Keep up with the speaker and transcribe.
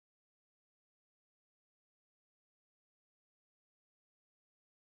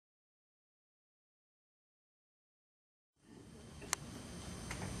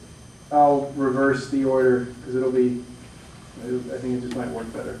I'll reverse the order because it'll be, I think it just might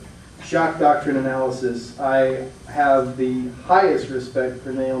work better. Shock doctrine analysis. I have the highest respect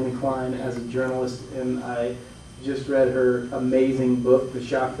for Naomi Klein as a journalist, and I just read her amazing book, The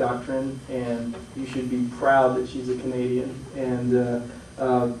Shock Doctrine, and you should be proud that she's a Canadian. And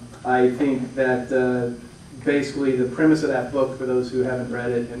I think that basically the premise of that book, for those who haven't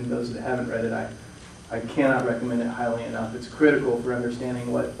read it, and those that haven't read it, I cannot recommend it highly enough. It's critical for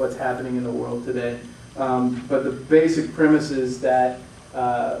understanding what's happening in the world today. But the basic premise is that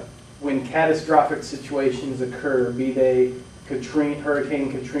when catastrophic situations occur, be they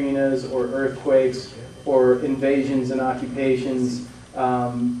Hurricane Katrinas or earthquakes or invasions and occupations,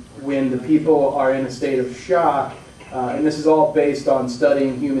 when the people are in a state of shock, and this is all based on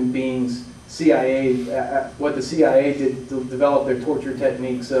studying human beings, what the CIA did to develop their torture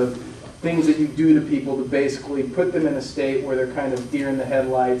techniques of things that you do to people to basically put them in a state where they're kind of deer in the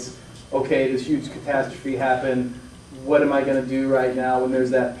headlights. Okay, this huge catastrophe happened. What am I going to do right now when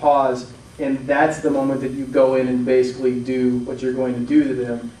there's that pause? And that's the moment that you go in and basically do what you're going to do to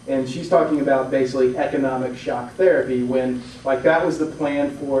them. And she's talking about basically economic shock therapy, when like that was the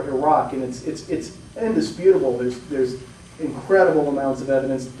plan for Iraq, and it's indisputable. There's incredible amounts of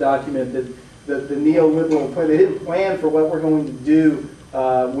evidence to document that the neoliberal plan, they didn't plan for what we're going to do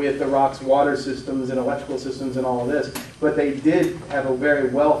with Iraq's water systems and electrical systems and all of this, but they did have a very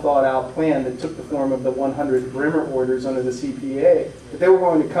well thought out plan that took the form of the 100 Brimmer orders under the CPA, that they were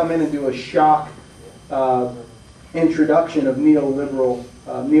going to come in and do a shock introduction of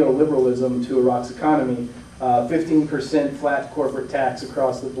neoliberalism to Iraq's economy. 15% flat corporate tax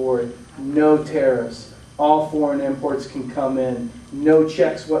across the board, no tariffs, all foreign imports can come in, no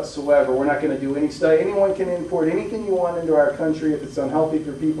checks whatsoever. We're not going to do any study. Anyone can import anything you want into our country if it's unhealthy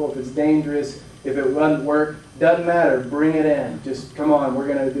for people, if it's dangerous, if it doesn't work, doesn't matter. Bring it in. Just come on.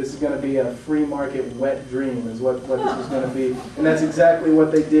 This is going to be a free market wet dream is what this is going to be. And that's exactly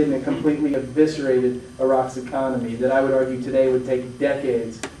what they did, and it completely eviscerated Iraq's economy that I would argue today would take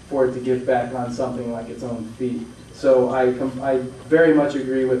decades for it to get back on something like its own feet. So I very much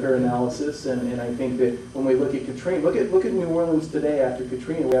agree with her analysis, and I think that when we look at Katrina, look at New Orleans today after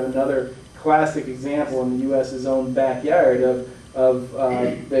Katrina. We have another classic example in the U.S.'s own backyard of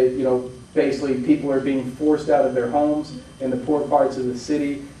basically people are being forced out of their homes in the poor parts of the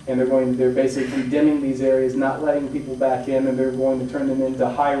city, and they're basically condemning these areas, not letting people back in, and they're going to turn them into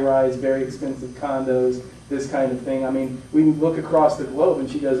high-rise, very expensive condos, this kind of thing. I mean, we look across the globe, and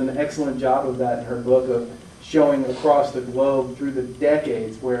she does an excellent job of that in her book of showing across the globe through the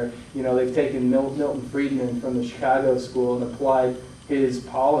decades where, they've taken Milton Friedman from the Chicago School and applied his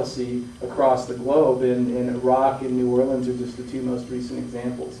policy across the globe, and Iraq and New Orleans are just the two most recent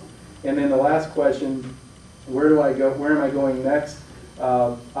examples. And then the last question, where do I go? Where am I going next?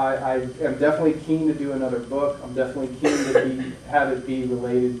 I am definitely keen to do another book. I'm definitely keen to have it be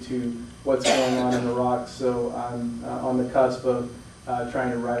related to what's going on in Iraq. So I'm on the cusp of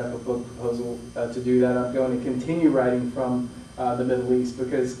trying to write up a book proposal to do that. I'm going to continue writing from the Middle East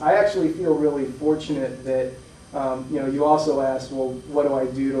because I actually feel really fortunate that you also asked, well, what do I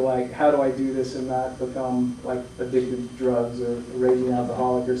do to how do I do this and not become addicted to drugs or a raging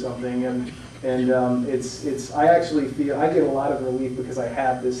alcoholic or something? And I actually feel I get a lot of relief because I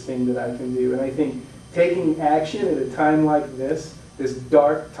have this thing that I can do. And I think taking action at a time like this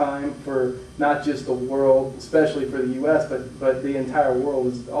dark time for not just the world, especially for the U.S., but the entire world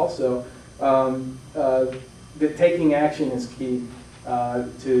is also, that taking action is key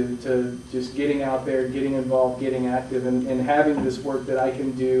to just getting out there, getting involved, getting active, and having this work that I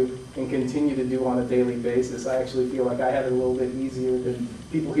can do and continue to do on a daily basis. I actually feel like I have it a little bit easier than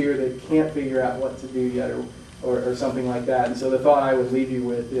people here that can't figure out what to do yet or something like that. And so the thought I would leave you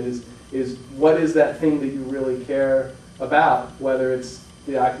with is what is that thing that you really care about, whether it's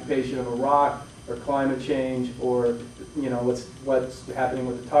the occupation of Iraq or climate change or what's happening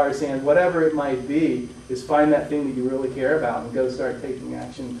with the tar sands, whatever it might be, is find that thing that you really care about and go start taking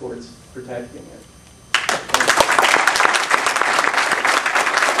action towards protecting it.